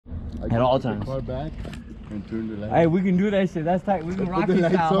At all Put the times. car back and turn the lights. Hey, we can do that shit. That's tight. We can Put Rocky the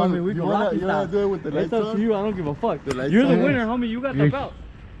lights style, on. homie. We can You wanna- Rocky you wanna style. do it with the It's lights up on? to you. I don't give a fuck. The lights You're the on. winner, homie. You got the belt.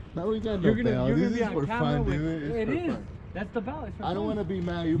 No, we got You're no gonna bell. be This is on for camera fun, with. dude. It It's for is. fun. That's the belt. It's for I don't fun. want to be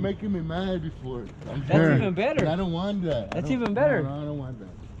mad. You're making me mad before. That's even better. And I don't want that. That's even better. No, I don't want that.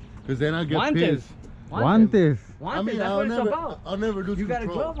 Because then I'll get Want pissed. this. Guantes. Want this. That's what it's about. I'll never lose You got a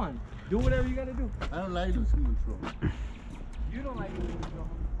control. glove on. Do whatever you gotta do. I don't like losing control. You don't like losing control.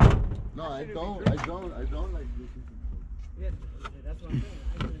 No, I shouldn't be don't drinking. like losing control. Yes, that's what I'm saying.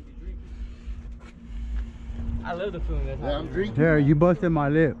 I shouldn't be drinking. I love the feeling that's Yeah, I'm drinking. Here, you busted my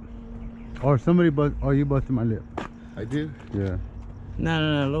lip. Or somebody or you busted my lip. I did. Yeah.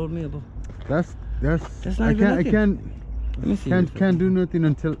 No, load me up. That's That's not I even can't looking. Let me see. can't do nothing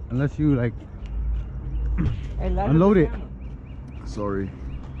unless you like Hey, light up unload the it. camera. Sorry.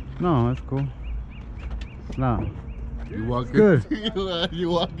 No, that's cool. Nah. You walk Good. you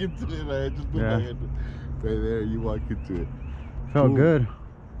walk into it, man. Just put Yeah. my hand right there. You walk into it. Felt Cool. good.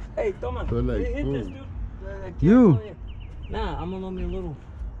 Hey, toma. So, like, hit this, boom. dude. You. Nah, I'm gonna load me a little.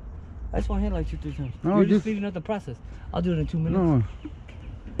 I just want to hit like 2-3 times. No, You're just just- speeding up the process. I'll do it in 2 minutes. No.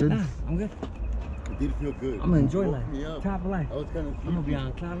 Nah, It's, I'm good. It did feel good. I'm gonna enjoy Woke life. me up. Top of life. I was kind of I'm gonna be sleepy.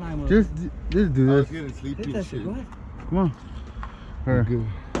 on cloud nine. just do I was this. getting sleepy hit and that shit. shit. Go ahead. Come on. I'm Here. good.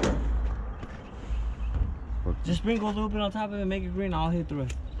 Just sprinkle a little bit on top of it, make it green. I'll hit the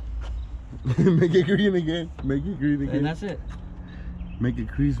rest. Make it green again. Make it green again. And that's it. Make it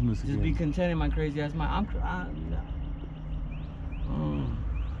Christmas Just again. be content in my crazy ass mind.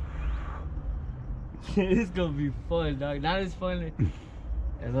 It's gonna be fun, dog. Not as fun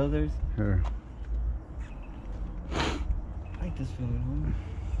as others. Here. I like this feeling,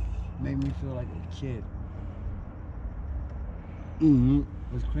 homie. Made me feel like a kid.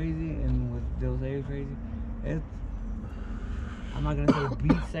 Was crazy and with those areas crazy. It's, I'm not gonna say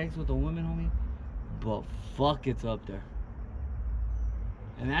beat sex with a woman, homie, but fuck, it's up there.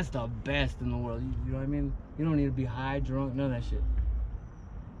 And that's the best in the world. You know what I mean? You don't need to be high, drunk, none of that shit.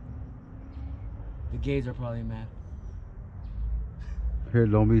 The gays are probably mad. Here,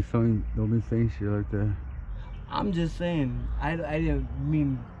 don't be saying shit like that. I'm just saying, I didn't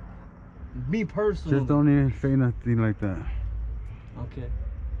mean me personally. Just don't even say nothing like that. Okay.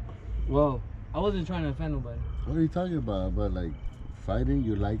 Well, I wasn't trying to offend nobody. What are you talking about? About like fighting?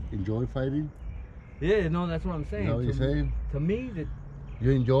 You enjoy fighting? Yeah, no, that's what I'm saying. You know what you're saying? To me, that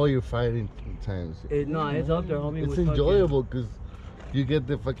You enjoy your fighting times. no, it's up there, homie. It's with fucking- enjoyable because you get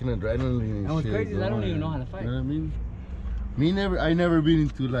the fucking adrenaline and And what's shit crazy is I don't going. even know how to fight. You know what I mean? I never been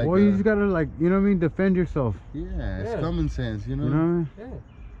into like. Well, you just gotta like, you know what I mean, defend yourself. Yeah, it's Yeah. common sense, you know. You know what I mean? Yeah.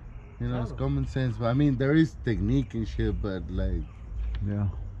 You know, it's Claro. common sense. But I mean, there is technique and shit, but like, Yeah.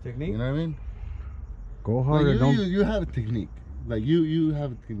 Technique? you know what I mean? Go Like harder. Don't. you have a technique. Like you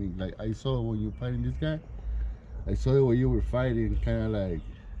have a technique. Like I saw when you were fighting this guy. I saw it when you were fighting, kind of like.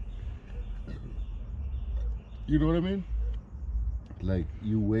 You know what I mean? Like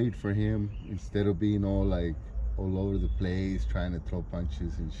you wait for him instead of being all like all over the place trying to throw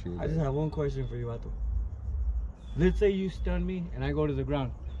punches and shit. I just have one question for you, Vato. Let's say you stun me and I go to the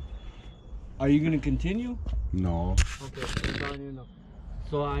ground. Are you gonna continue? No. Okay, I'm telling you no.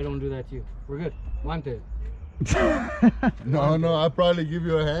 So I don't do that to you. We're good. Guante. No, I'll probably give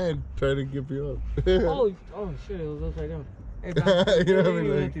you a hand, try to give you up. oh shit, it was upside down. Hey, Vato, You know what I there mean, ain't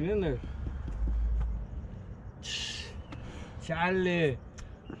like- nothing in there. Chale.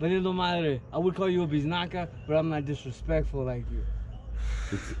 Venido madre. I would call you a biznaca, but I'm not disrespectful like you.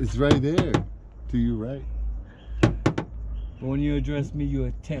 It's right there, to you right. But when you address me, you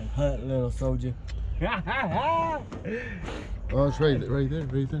a tent hut little soldier. Oh, it's right there, right there.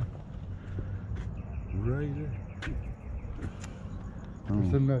 Right there.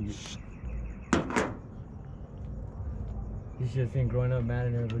 There's some nuggets. You should have seen growing up, man,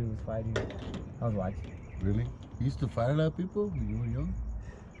 and everybody was fighting. I was watching. Really? You used to fight a lot of people when you were young?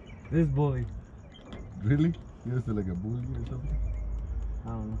 This bully. Really? You used to like a bully or something? I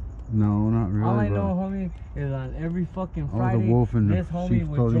don't know. No, not really. All I bro. know, homie, is on every fucking I was a Friday, wolf in this the homie sheep's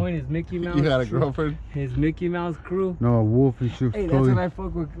would clothing. join his Mickey Mouse You had a crew- girlfriend? His Mickey Mouse crew. No, a wolf in sheep's Hey, that's clothing. what I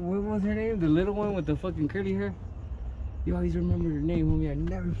fuck with. What was her name? The little one with the fucking curly hair? You always remember her name, homie. I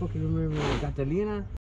never fucking remember her. Catalina?